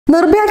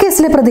നിർഭയ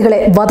കേസിലെ പ്രതികളെ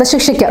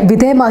വധശിക്ഷയ്ക്ക്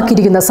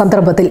വിധേയമാക്കിയിരിക്കുന്ന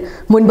സന്ദർഭത്തിൽ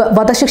മുൻപ്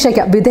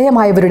വധശിക്ഷയ്ക്ക്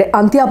വിധേയമായവരുടെ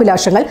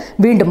അന്ത്യാഭിലാഷങ്ങൾ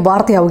വീണ്ടും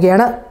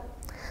വാർത്തയാവുകയാണ്.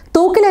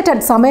 തൂക്കിലേറ്റാൻ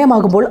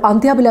സമയമാകുമ്പോൾ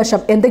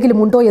അന്ത്യാഭിലാഷം എന്തെങ്കിലും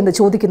ഉണ്ടോ എന്ന്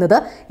ചോദിക്കുന്നത്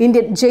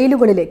ഇന്ത്യൻ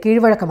ജയിലുകളിലെ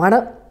കീഴ്വഴക്കമാണ്.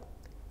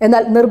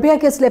 എന്നാൽ നിർഭയ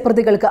കേസിലെ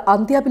പ്രതികൾക്ക്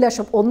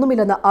അന്ത്യാഭിലാഷം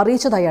ഒന്നുമില്ലെന്ന്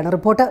അറിയിച്ചതായാണ്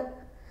റിപ്പോർട്ട്.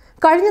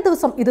 കഴിഞ്ഞ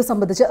ദിവസം ഇത്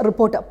സംബന്ധിച്ച്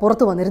റിപ്പോർട്ട്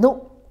പുറത്തു വന്നിരുന്നു.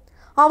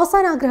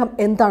 അവസാനാഗ്രഹം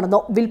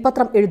എന്താണെന്നോ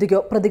വിൽപത്രം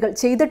എഴുതുകയോ പ്രതികൾ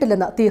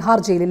ചെയ്തിട്ടില്ലെന്ന് തിഹാർ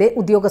ജയിലിലെ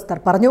ഉദ്യോഗസ്ഥർ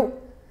പറഞ്ഞു.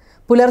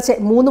 പുലർച്ചെ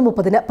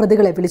 3:30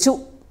 പ്രതികളെ വിളിച്ചു.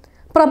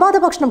 പ്രഭാത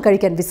ഭക്ഷണം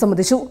കഴിക്കാൻ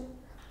വിസമ്മതിച്ചു.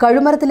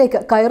 കഴുമരത്തിലേക്ക്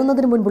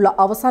കയറുന്നതിന് മുൻപുള്ള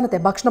അവസാനത്തെ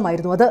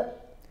ഭക്ഷണമായിരുന്നു അത്.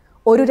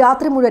 ഒരു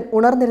രാത്രി മുഴുവൻ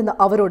ഉണർന്നിരുന്ന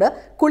അവരോട്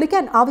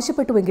കുളിക്കാൻ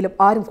ആവശ്യപ്പെട്ടുവെങ്കിലും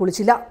ആരും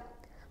കുളിച്ചില്ല.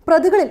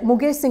 പ്രതികളിൽ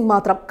മുകേഷ് സിംഗ്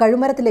മാത്രം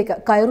കഴുമരത്തിലേക്ക്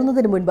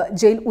കയറുന്നതിന് മുൻപ്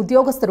ജയിൽ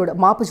ഉദ്യോഗസ്ഥരോട്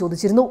മാപ്പ്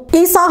ചോദിച്ചിരുന്നു.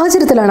 ഈ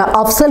സാഹചര്യത്തിലാണ്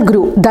അഫ്സൽ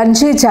ഗുരു,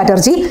 ധനഞ്ജയ്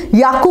ചാറ്റർജി,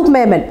 യാക്കൂബ്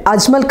മേമൻ,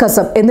 അജ്മൽ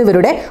കസബ്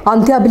എന്നിവരുടെ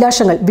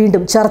അന്ത്യാഭിലാഷങ്ങൾ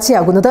വീണ്ടും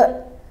ചർച്ചയാകുന്നത്.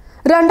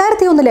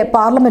 2001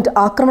 പാർലമെന്റ്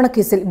ആക്രമണ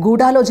കേസിൽ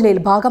ഗൂഢാലോചനയിൽ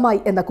ഭാഗമായി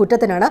എന്ന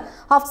കുറ്റത്തിനാണ്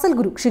അഫ്സൽ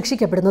ഗുരു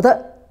ശിക്ഷിക്കപ്പെടുന്നത്.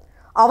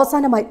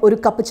 അവസാനമായി ഒരു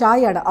കപ്പ്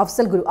ചായയാണ്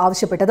അഫ്സൽ ഗുരു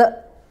ആവശ്യപ്പെട്ടത്.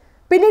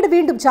 പിന്നീട്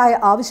വീണ്ടും ചായ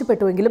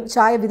ആവശ്യപ്പെട്ടുവെങ്കിലും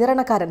ചായ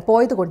വിതരണക്കാരൻ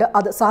പോയതുകൊണ്ട്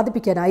അത്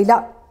സാധിപ്പിക്കാനായില്ല.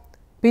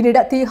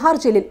 പിന്നീട് തിഹാർ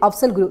ജയിലിൽ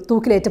അഫ്സൽ ഗുരു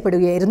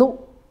തൂക്കിലേറ്റപ്പെടുകയായിരുന്നു.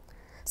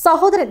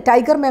 സഹോദരൻ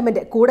ടൈഗർ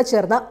മേമന്റെ കൂടെ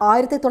ചേർന്ന്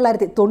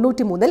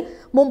 1993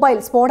 മുംബൈയിൽ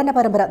സ്ഫോടന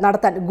പരമ്പര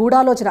നടത്താൻ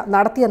ഗൂഢാലോചന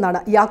നടത്തിയെന്നാണ്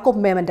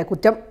യാക്കൂബ് മേമന്റെ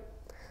കുറ്റം.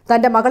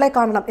 തന്റെ മകളെ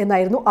കാണണം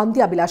എന്നായിരുന്നു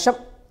അന്ത്യാഭിലാഷം.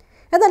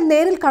 എന്നാൽ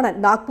നേരിൽ കാണാൻ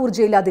നാഗ്പൂർ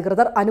ജയിൽ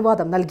അധികൃതർ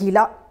അനുവാദം നൽകിയില്ല.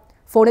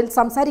 ഫോണിൽ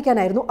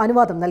സംസാരിക്കാനായിരുന്നു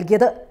അനുവാദം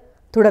നൽകിയത്.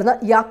 തുടർന്ന്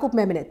യാക്കൂബ്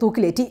മേമനെ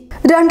തൂക്കിലേറ്റി.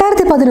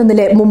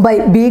 2011 മുംബൈ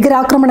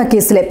ഭീകരാക്രമണ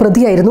കേസിലെ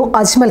പ്രതിയായിരുന്നു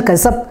അജ്മൽ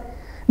കസബ്.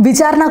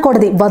 വിചാരണ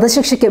കോടതി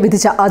വധശിക്ഷയ്ക്ക്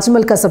വിധിച്ച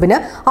അജ്മൽ കസബിന്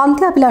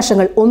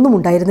അന്ത്യാഭിലാഷങ്ങൾ ഒന്നും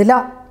ഉണ്ടായിരുന്നില്ല.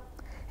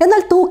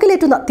 എന്നാൽ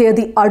തൂക്കിലേറ്റുന്ന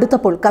തീയതി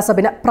അടുത്തപ്പോൾ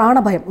കസബിന്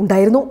പ്രാണഭയം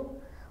ഉണ്ടായിരുന്നു.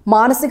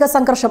 മാനസിക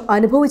സംഘർഷം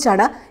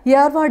അനുഭവിച്ചാണ്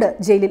യാർവാഡ്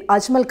ജയിലിൽ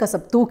അജ്മൽ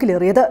കസബ്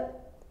തൂക്കിലേറിയത്.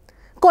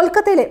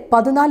 കൊൽക്കത്തയിലെ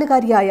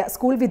 14-കാരിയായ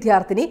സ്കൂൾ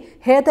വിദ്യാർത്ഥിനി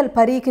ഹേതൽ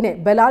പരീഖിനെ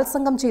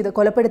ബലാത്സംഗം ചെയ്ത്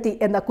കൊലപ്പെടുത്തി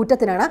എന്ന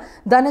കുറ്റത്തിനാണ്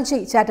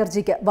ധനഞ്ജയ്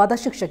ചാറ്റർജിക്ക്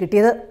വധശിക്ഷ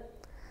കിട്ടിയത്.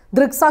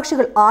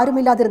 ദൃക്സാക്ഷികൾ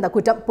ആരുമില്ലാതിരുന്ന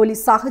കുറ്റം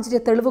പോലീസ്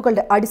സാഹചര്യ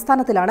തെളിവുകളുടെ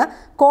അടിസ്ഥാനത്തിലാണ്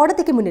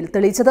കോടതിക്ക് മുന്നിൽ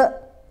തെളിയിച്ചത്.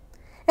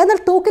 എന്നാൽ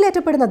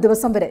തൂക്കിലേറ്റപ്പെടുന്ന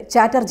ദിവസം വരെ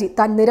ചാറ്റർജി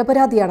താൻ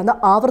നിരപരാധിയാണെന്ന്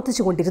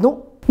ആവർത്തിച്ചുകൊണ്ടിരുന്നു.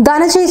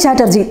 ധനഞ്ജയ്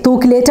ചാറ്റർജി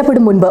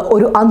തൂക്കിലേറ്റപ്പെടും മുൻപ്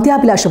ഒരു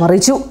അന്ത്യാഭിലാഷം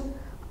അറിയിച്ചു.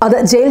 അത്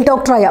ജയിൽ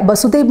ഡോക്ടറായ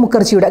ബസുദേവ്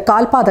മുഖർജിയുടെ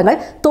കാൽപാദങ്ങൾ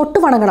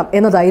തൊട്ടുവണങ്ങണം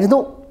എന്നതായിരുന്നു.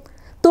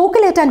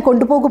 തൂക്കിലേറ്റാൻ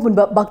കൊണ്ടുപോകും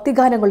മുൻപ്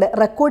ഭക്തിഗാനങ്ങളുടെ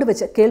റെക്കോർഡ്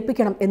വെച്ച്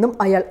കേൾപ്പിക്കണം എന്നും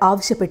അയാൾ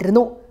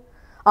ആവശ്യപ്പെട്ടിരുന്നു.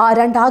 ആ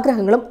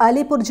രണ്ടാഗ്രഹങ്ങളും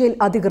അലിപൂർ ജയിൽ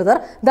അധികൃതർ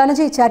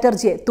ധനഞ്ജയ്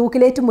ചാറ്റർജിയെ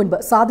തൂക്കിലേറ്റും മുൻപ്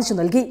സാധിച്ചു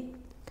നൽകി.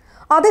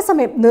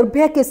 അതേസമയം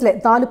നിർഭയ കേസിലെ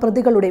 4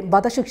 പ്രതികളുടെയും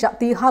വധശിക്ഷ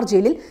തിഹാർ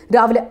ജയിലിൽ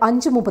രാവിലെ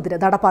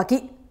 5:30 നടപ്പാക്കി.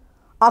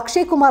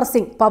 അക്ഷയ് കുമാർ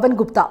സിംഗ്, പവൻ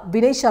ഗുപ്ത,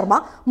 വിനയ് ശർമ്മ,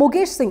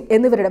 മുകേഷ് സിംഗ്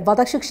എന്നിവരുടെ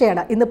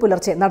വധശിക്ഷയാണ് ഇന്ന്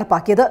പുലർച്ചെ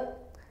നടപ്പാക്കിയത്.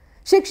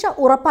 ശിക്ഷ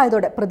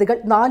ഉറപ്പായതോടെ പ്രതികൾ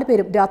 4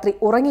 പേരും രാത്രി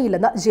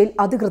ഉറങ്ങിയില്ലെന്ന് ജയിൽ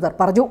അധികൃതർ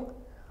പറഞ്ഞു.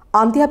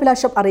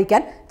 അന്ത്യാഭിലാഷം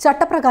അറിയിക്കാൻ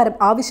ചട്ടപ്രകാരം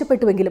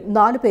ആവശ്യപ്പെട്ടുവെങ്കിലും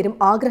 4 പേരും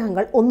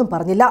ആഗ്രഹങ്ങൾ ഒന്നും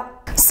പറഞ്ഞില്ല.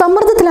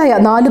 സമ്മർദ്ദത്തിലായ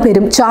 4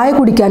 പേരും ചായ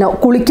കുടിക്കാനോ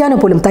കുളിക്കാനോ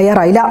പോലും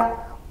തയ്യാറായില്ല.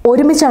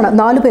 ഒരുമിച്ചാണ്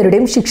 4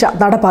 പേരുടെയും ശിക്ഷ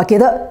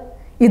നടപ്പാക്കിയത്.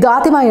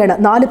 ഇതാദ്യമായാണ്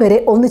 4 പേരെ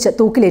ഒന്നിച്ച്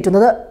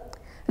തൂക്കിലേറ്റുന്നത്.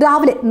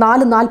 രാവിലെ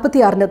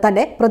 4:46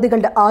 തന്നെ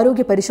പ്രതികളുടെ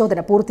ആരോഗ്യ പരിശോധന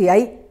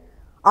പൂർത്തിയായി.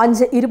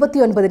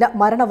 5:29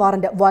 മരണ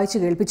വാറന്റ് വായിച്ചു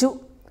കേൾപ്പിച്ചു.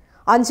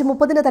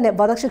 5:30 തന്നെ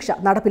വധശിക്ഷ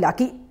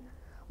നടപ്പിലാക്കി.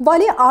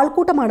 വലിയ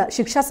ആൾക്കൂട്ടമാണ്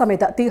ശിക്ഷാ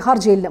സമയത്ത് തിഹാർ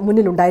ജയിലിന്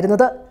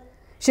മുന്നിലുണ്ടായിരുന്നത്.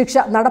 ശിക്ഷ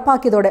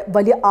നടപ്പാക്കിയതോടെ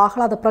വലിയ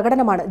ആഹ്ലാദ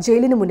പ്രകടനമാണ്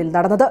ജയിലിനു മുന്നിൽ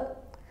നടന്നത്.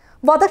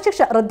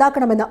 വധശിക്ഷ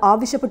റദ്ദാക്കണമെന്ന്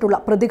ആവശ്യപ്പെട്ടുള്ള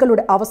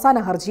പ്രതികളുടെ അവസാന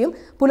ഹർജിയും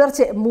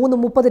പുലർച്ചെ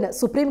 3:30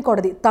 സുപ്രീം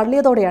കോടതി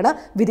തള്ളിയതോടെയാണ്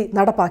വിധി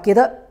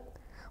നടപ്പാക്കിയത്.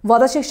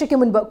 വധശിക്ഷയ്ക്ക്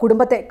മുൻപ്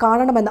കുടുംബത്തെ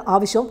കാണണമെന്ന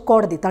ആവശ്യവും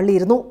കോടതി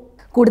തള്ളിയിരുന്നു.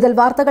 കൂടുതൽ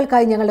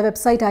വാർത്തകൾക്കായി ഞങ്ങളുടെ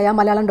വെബ്സൈറ്റായ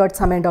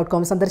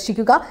malayalam.samayam.com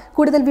സന്ദർശിക്കുക.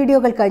 കൂടുതൽ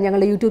വീഡിയോകൾക്കായി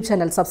ഞങ്ങളുടെ യൂട്യൂബ്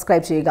ചാനൽ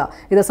സബ്സ്ക്രൈബ് ചെയ്യുക.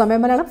 ഇത്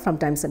സമയം മലയാളം ഫ്രം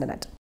ടൈംസ്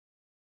ഇന്റർനെറ്റ്.